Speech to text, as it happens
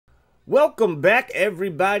Welcome back,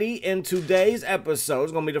 everybody. In today's episode,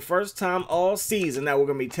 it's going to be the first time all season that we're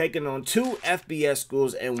going to be taking on two FBS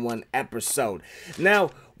schools in one episode. Now,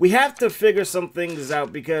 we have to figure some things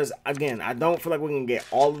out because, again, I don't feel like we can get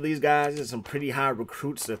all of these guys. There's some pretty high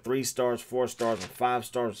recruits, the 3 stars, 4 stars, and 5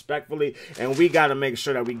 stars respectively. And we got to make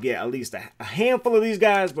sure that we get at least a handful of these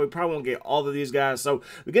guys, but we probably won't get all of these guys. So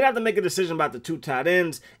we're going to have to make a decision about the 2 tight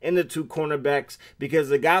ends and the 2 cornerbacks because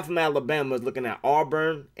the guy from Alabama is looking at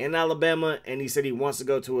Auburn in Alabama, and he said he wants to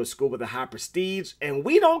go to a school with a high prestige. And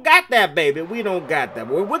we don't got that, baby. We don't got that.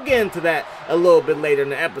 We'll get into that a little bit later in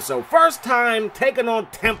the episode. First time taking on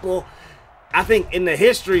Temple. I think in the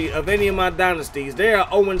history of any of my dynasties, they are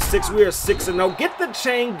 0-6, we are 6-0. Get the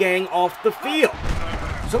chain gang off the field.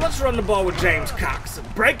 So let's run the ball with James Cox.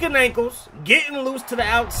 Breaking ankles, getting loose to the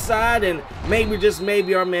outside, and maybe, just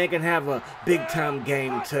maybe, our man can have a big-time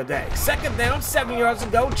game today. Second down, 7 yards to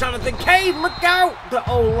go. Jonathan Cade, look out, the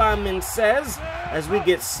old lineman says, as we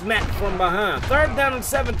get smacked from behind. Third down and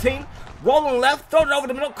 17. Rolling left, throw it over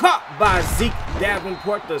the middle, caught by Zeke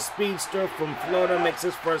Davenport, the speedster from Florida, makes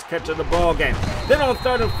his first catch of the ball game. Then on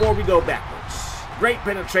 3rd and 4, we go backwards. Great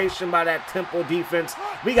penetration by that Temple defense.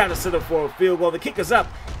 We got to settle for a field goal. The kick is up,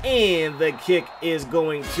 and the kick is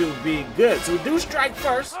going to be good. So we do strike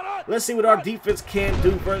first. Let's see what our defense can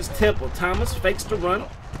do versus Temple. Thomas fakes the run.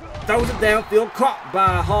 Throws it downfield, caught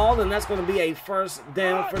by Hall, and that's going to be a first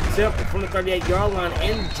down for Temple from the 38-yard line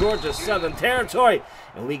in Georgia Southern territory.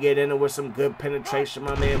 And we get in it with some good penetration.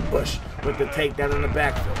 My man Bush with the takedown in the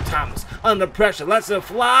backfield. Thomas under pressure, lets it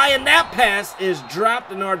fly, and that pass is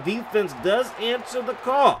dropped, and our defense does answer the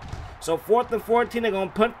call. So 4th and 14, they're going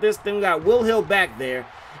to punt this thing. We got Will Hill back there.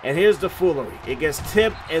 And here's the foolery. It gets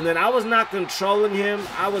tipped, and then I was not controlling him.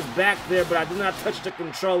 I was back there, but I did not touch the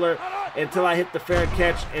controller until I hit the fair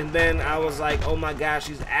catch. And then I was like, oh my gosh,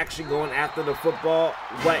 he's actually going after the football.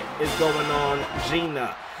 What is going on,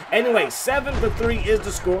 Gina? Anyway, 7-3 is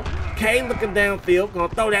the score. Kane looking downfield, gonna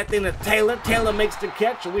throw that thing to Taylor. Taylor makes the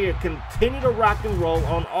catch, and we continue to rock and roll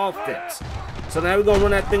on offense. So now we're gonna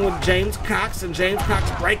run that thing with James Cox, and James Cox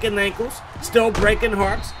breaking ankles, still breaking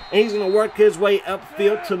hearts, and he's gonna work his way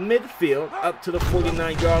upfield to midfield, up to the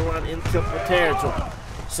 49-yard line in Temple territory.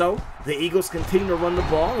 So the Eagles continue to run the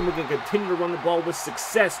ball, and we're gonna continue to run the ball with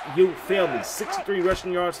success. You feel me? 63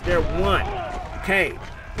 rushing yards there, 1. Kane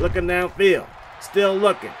looking downfield. Still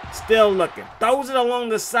looking. Throws it along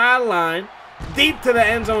the sideline. Deep to the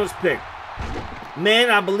end zone is picked. Man,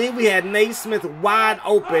 I believe we had Naismith wide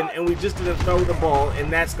open, and we just didn't throw the ball,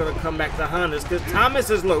 and that's going to come back to haunt us because Thomas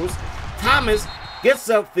is loose. Thomas gets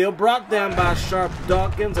upfield, brought down by Sharp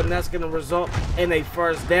Dawkins, and that's going to result in a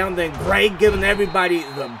first down. Then Gray giving everybody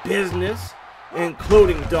the business,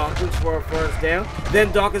 including Dawkins, for a first down.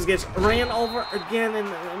 Then Dawkins gets ran over again,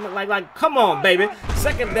 and like, come on, baby.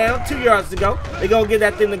 Second down, 2 yards to go. They're going to get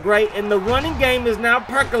that thing to Gray, and the running game is now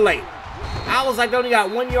percolating. I was like, they only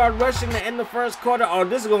got 1 yard rushing to end the first quarter. Oh,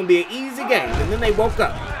 this is going to be an easy game. And then they woke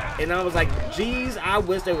up, and I was like, geez, I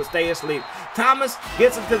wish they would stay asleep. Thomas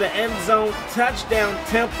gets into the end zone. Touchdown,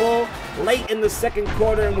 Temple, late in the second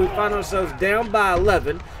quarter, and we find ourselves down by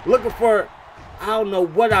 11, looking for, I don't know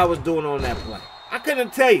what I was doing on that play. I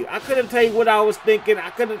couldn't tell you. I couldn't tell you what I was thinking. I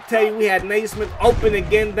couldn't tell you we had Naismith open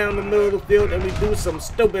again down the middle of the field, and we do some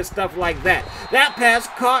stupid stuff like that. That pass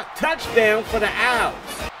caught, touchdown for the Owls.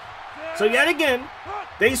 So yet again,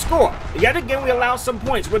 they score. Yet again, we allow some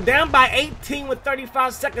points. We're down by 18 with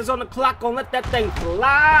 35 seconds on the clock. Gonna let that thing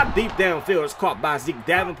fly deep downfield. It's caught by Zeke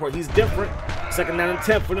Davenport. He's different. Second down and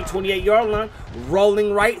 10 from the 28-yard line.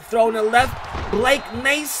 Rolling right, throwing it left. Blake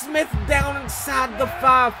Naismith down inside the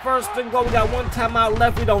 5. First and goal. We got 1 timeout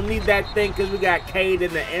left. We don't need that thing because we got Cade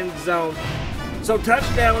in the end zone. So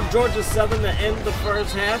touchdown, Georgia Southern to end the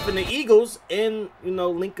first half, and the Eagles in,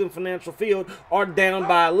 Lincoln Financial Field are down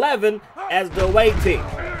by 11 as the away team.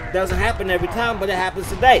 Doesn't happen every time, but it happens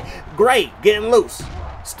today. Gray getting loose,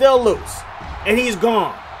 still loose, and he's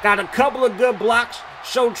gone. Got a couple of good blocks,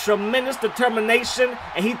 showed tremendous determination,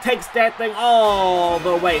 and he takes that thing all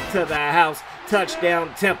the way to the house.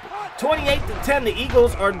 Touchdown, Temple. 28-10, the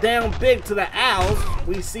Eagles are down big to the Owls.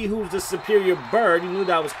 We see who's the superior bird. He knew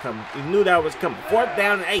that was coming. 4th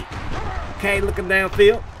down and 8. Kane looking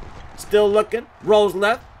downfield. Still looking. Rolls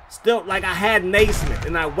left. Still, like, I had Naismith,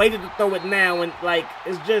 and I waited to throw it now, and, like,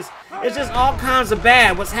 it's just all kinds of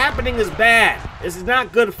bad. What's happening is bad. This is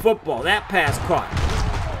not good football. That pass caught.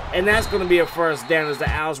 And that's going to be a first down as the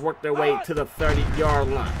Owls work their way to the 30-yard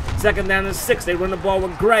line. Second down and 6. They run the ball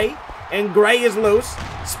with Gray. And Gray is loose.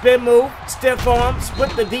 Spin move, stiff arm,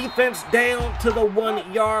 split the defense down to the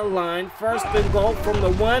 1 yard line. First and goal from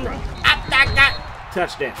the 1.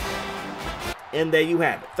 Touchdown. And there you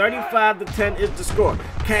have it. 35-10 is the score.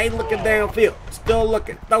 K looking downfield. Still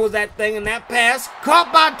looking. Throws that thing in that pass.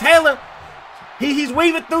 Caught by Taylor. He's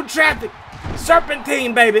weaving through traffic.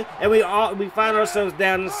 Serpentine, baby. And we find ourselves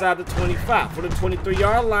down inside the 25. For the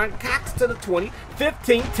 23-yard line. Cox to the 20.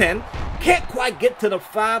 15-10. Can't quite get to the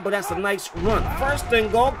 5, but that's a nice run. First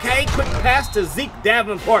and goal. K, quick pass to Zeke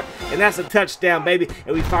Davenport. And that's a touchdown, baby.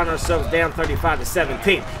 And we find ourselves down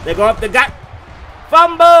 35-17. They go up the gut.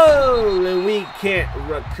 Fumble! And we can't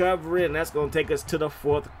recover it. And that's going to take us to the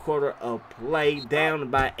fourth quarter of play. Down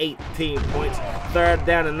by 18 points. Third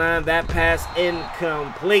down and 9. That pass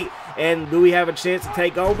incomplete. And do we have a chance to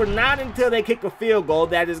take over? Not until they kick a field goal.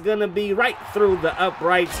 That is going to be right through the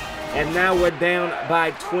uprights. And now we're down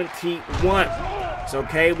by 21. So,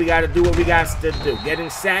 okay, we got to do what we got to do. Getting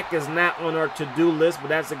sacked is not on our to-do list, but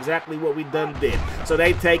that's exactly what we done did. So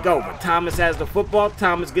they take over. Thomas has the football.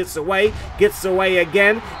 Thomas gets away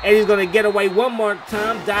again, and he's going to get away one more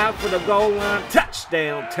time. Dive for the goal line.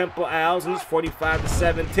 Touchdown, Temple Owls, and it's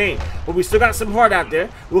 45-17. But we still got some heart out there.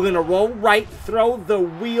 We're going to roll right, throw the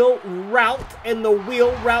wheel route, and the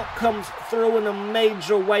wheel route comes through in a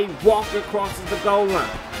major way. Walker crosses the goal line.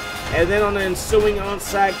 And then on the ensuing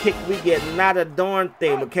onside kick, we get not a darn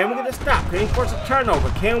thing. But can we get a stop? Can we force a turnover?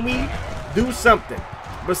 Can we do something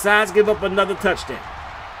besides give up another touchdown?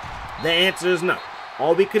 The answer is no.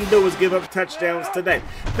 All we can do is give up touchdowns today.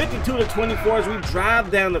 52-24 as we drive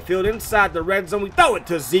down the field inside the red zone. We throw it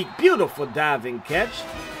to Zeke. Beautiful diving catch.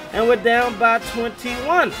 And we're down by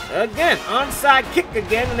 21. Again, onside kick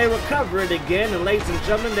again, and they recover it again. And ladies and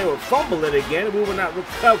gentlemen, they will fumble it again, and we will not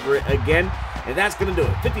recover it again. And that's going to do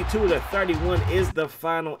it. 52-31 is the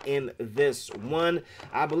final in this one.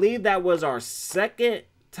 I believe that was our second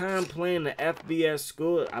time playing the FBS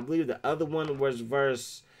school. I believe the other one was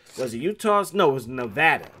was it Utah? No, it was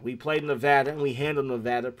Nevada. We played Nevada, and we handled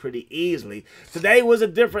Nevada pretty easily. Today was a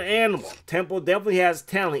different animal. Temple definitely has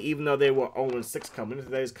talent, even though they were 0-6 coming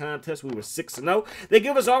into today's contest. We were 6-0. They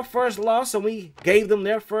give us our first loss, and we gave them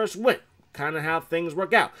their first win. Kind of how things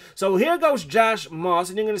work out. So here goes Josh Moss,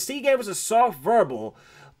 and you're going to see he gave us a soft verbal.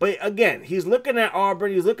 But again, he's looking at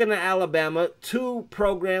Auburn, he's looking at Alabama, two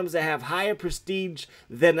programs that have higher prestige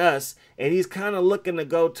than us, and he's kind of looking to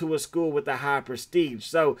go to a school with a high prestige.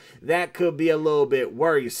 So that could be a little bit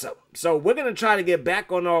worrisome. So we're going to try to get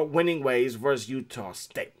back on our winning ways versus Utah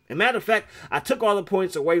State. As a matter of fact, I took all the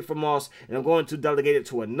points away from Moss, and I'm going to delegate it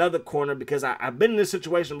to another corner because I've been in this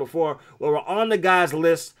situation before where we're on the guy's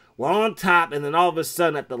list, we're on top, and then all of a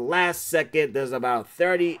sudden, at the last second, there's about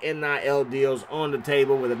 30 NIL deals on the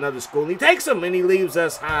table with another school. And he takes them, and he leaves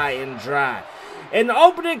us high and dry. And the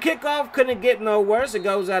opening kickoff couldn't get no worse. It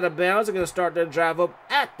goes out of bounds. They're going to start their drive up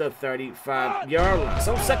at the 35-yard line.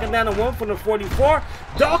 So second down and 1 from the 44.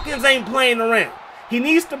 Dawkins ain't playing around. He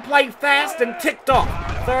needs to play fast and ticked off.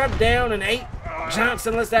 Third down and 8.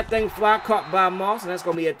 Johnson lets that thing fly, caught by Moss, and that's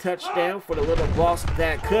going to be a touchdown for the little boss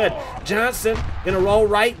that could. Johnson going to roll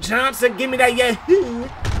right. Johnson, give me that yahoo.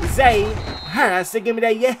 Zay, I said, give me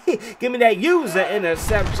that yahoo. Give me that user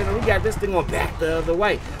interception. And we got this thing on back the other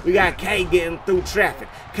way. We got K getting through traffic.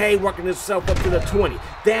 K working himself up to the 20.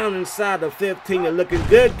 Down inside the 15. They're looking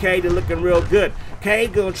good, K. They're looking real good. K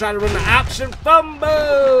going to try to run the option.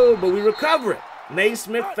 Fumble, but we recover it.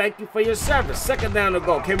 Naismith, thank you for your service. Second down to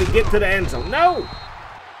go. Can we get to the end zone? No.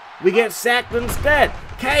 We get sacked instead.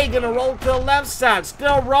 K gonna roll to the left side.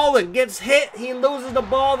 Still rolling. Gets hit. He loses the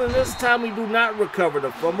ball, and this time we do not recover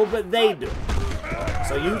the fumble, but they do.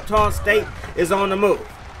 So Utah State is on the move.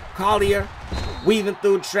 Collier weaving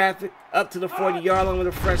through traffic up to the 40-yard line with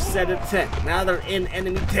a fresh set of 10. Now they're in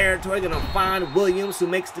enemy territory. Going to find Williams, who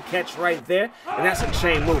makes the catch right there, and that's a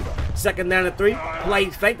chain mover. Second down and 3. Play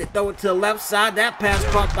fake. They throw it to the left side. That pass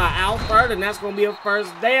caught by Alford, and that's going to be a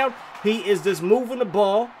first down. He is just moving the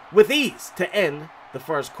ball with ease to end the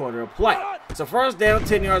first quarter of play. So first down,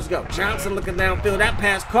 10 yards to go. Johnson looking downfield. That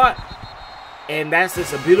pass caught, and that's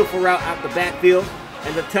just a beautiful route out the backfield.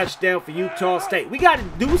 And the touchdown for Utah State. We got to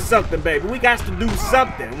do something, baby. We got to do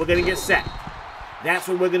something. We're going to get sacked. That's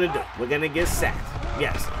what we're going to do. We're going to get sacked.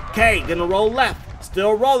 Yes. K going to roll left.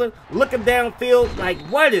 Still rolling. Looking downfield like,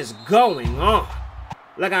 what is going on?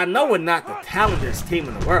 Like, I know we're not the talented team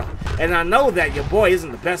in the world. And I know that your boy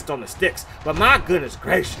isn't the best on the sticks. But my goodness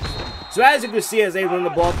gracious. So as you can see, as they run the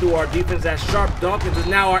ball through our defense, that Sharp Dawkins is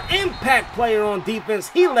now our impact player on defense.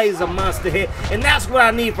 He lays a monster hit. And that's what I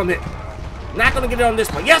need from him. Not going to get it on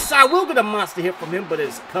this one. Yes, I will get a monster hit from him, but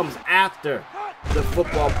it comes after the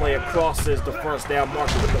football player crosses the first down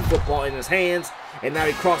marker with the football in his hands. And now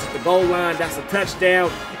he crosses the goal line. That's a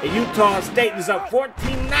touchdown. And Utah State is up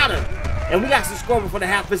 14-0 And we got to score before the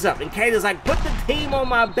half is up. And Cade is like, put the team on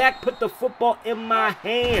my back, put the football in my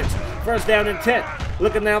hands. First down and 10.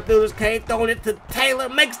 Looking downfield is Cade, throwing it to Taylor,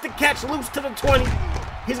 makes the catch, loose to the 20.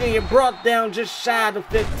 He's going to get brought down just shy of the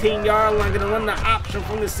 15-yard line. Going to run the option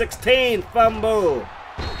from the 16. Fumble.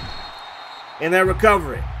 And their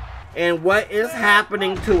recovery. And what is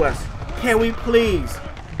happening to us? Can we please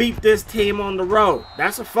beat this team on the road?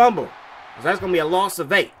 That's a fumble. So that's going to be a loss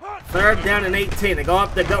of 8. Third down and 18. They go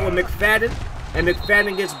up the gut with McFadden. And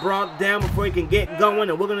McFadden gets brought down before he can get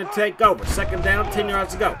going. And we're going to take over. Second down, 10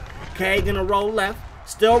 yards to go. K going to roll left.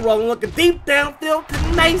 Still rolling. Looking deep downfield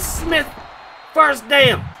to Naismith. First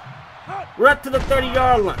down. We're up to the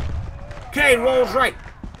 30-yard line. K rolls right.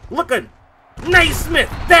 Looking. Naismith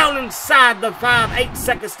down inside the 5. 8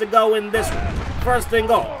 seconds to go in this one. First and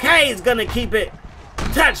goal. K is going to keep it.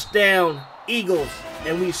 Touchdown, Eagles.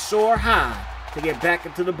 And we soar high to get back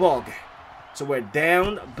into the ballgame. So we're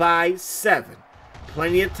down by 7.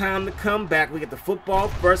 Plenty of time to come back. We get the football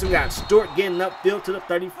first. We got Stewart getting upfield to the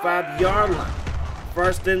 35-yard line.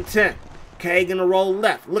 First and 10. K gonna roll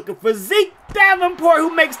left. Looking for Zeke Davenport,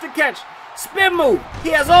 who makes the catch. Spin move. He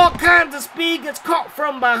has all kinds of speed. Gets caught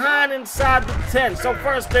from behind inside the 10. So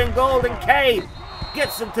first and goal, and K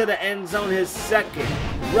gets into the end zone. His second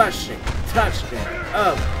rushing touchdown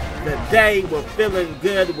of the day. We're feeling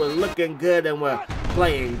good. We're looking good. And we're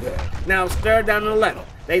playing good. Now it's third down and 11.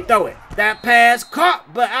 They throw it. That pass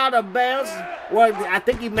caught, but out of bounds. Well, I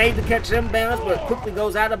think he made the catch in bounds, but quickly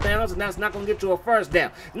goes out of bounds, and that's not going to get you a first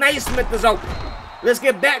down. Naismith is open. Let's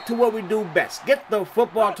get back to what we do best. Get the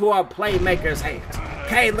football to our playmakers' hands.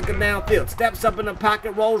 K looking downfield. Steps up in the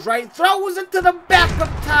pocket, rolls right, throws it to the back of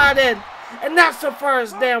tight end. And that's the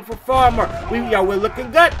first down for Farmer. We're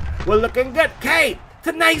looking good. We're looking good. K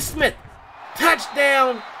to Naismith.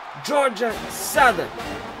 Touchdown, Georgia Southern.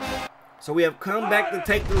 So we have come back to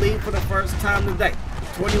take the lead for the first time today.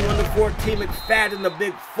 21-14, McFadden, the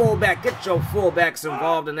big fullback. Get your fullbacks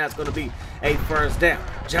involved, and that's going to be a first down.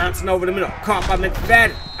 Johnson over the middle. Caught by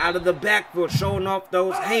McFadden. Out of the backfield, showing off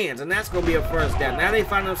those hands, and that's going to be a first down. Now they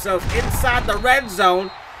find themselves inside the red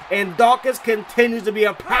zone, and Dawkins continues to be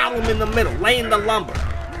a problem in the middle, laying the lumber.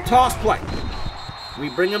 Toss play.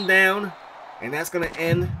 We bring him down, and that's going to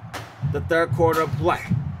end the third quarter of play.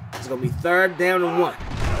 It's going to be third down and 1.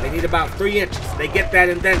 They need about 3 inches. They get that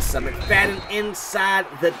and then some. McFadden inside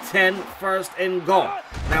the 10, first and goal.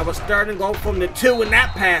 Now it's third and goal from the 2, and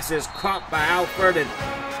that pass is caught by Alford, and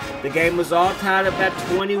the game was all tied up at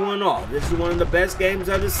 21 all. This is one of the best games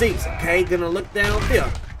of the season. K gonna look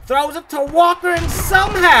downfield. Throws it to Walker, and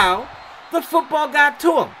somehow the football got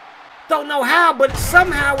to him. Don't know how, but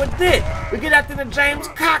somehow it did. We get after the James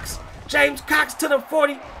Cox. James Cox to the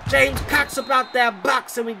 40. James Cox about that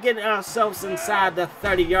box, and we get ourselves inside the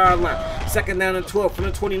 30-yard line. Second down and 12 from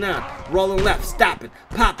the 29. Rolling left, stopping,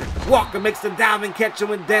 popping. Walker makes the diving catch and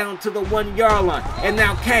went down to the 1-yard line. And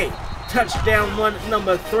now K, touchdown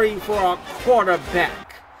number 3 for our quarterback.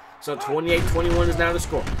 So 28-21 is now the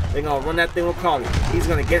score. They're going to run that thing with Carly. He's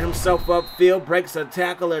going to get himself upfield, breaks a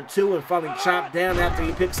tackle or 2, and finally chopped down after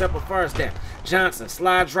he picks up a first down. Johnson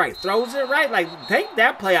slides right, throws it right. Like, take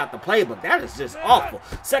that play out the playbook. That is just awful.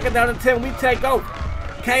 Second down and 10, we take over.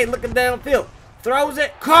 K looking downfield. Throws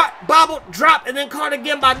it, caught, bobbled, dropped, and then caught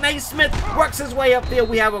again by Naismith. Works his way upfield.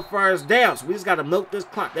 We have a first down, so we just got to milk this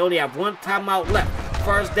clock. They only have 1 timeout left.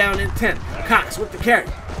 First down and 10. Cox with the carry.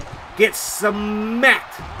 Gets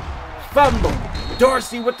smacked. Fumble.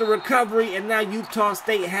 Dorsey with the recovery, and now Utah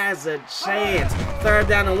State has a chance. Third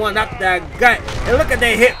down and 1 up the gut. And look at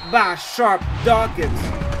that hit by Sharp Dawkins.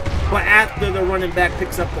 But after the running back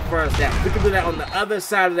picks up the first down. We can do that on the other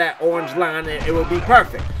side of that orange line, and it will be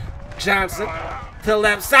perfect. Johnson to the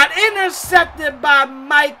left side. Intercepted by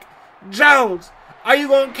Mike Jones. Are you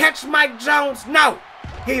going to catch Mike Jones? No.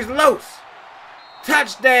 He's loose.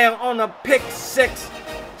 Touchdown on a pick 6.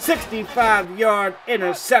 65-yard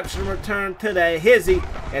interception return to the hizzy,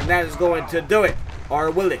 and that is going to do it. Or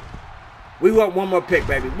will it? We want one more pick,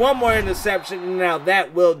 baby. One more interception, and now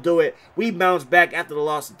that will do it. We bounce back after the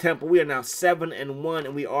loss to Temple. We are now 7-1,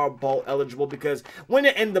 and we are bowl eligible because when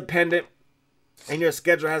you're independent and your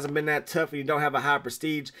schedule hasn't been that tough and you don't have a high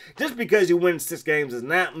prestige, just because you win 6 games does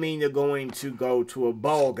not mean you're going to go to a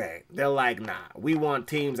bowl game. They're like, nah, we want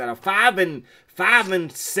teams that are 5-6,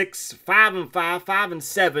 5-5,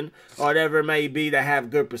 5-7, or whatever it may be, that have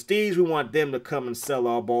good prestige. We want them to come and sell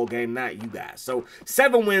our bowl game, not you guys. So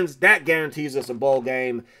 7 wins, that guarantees us a bowl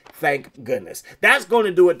game. Thank goodness. That's going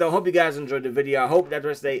to do it, though. Hope you guys enjoyed the video. I hope that the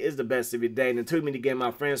rest of the day is the best of your day. And until we meet again, my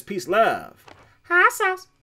friends, peace, love, hot sauce.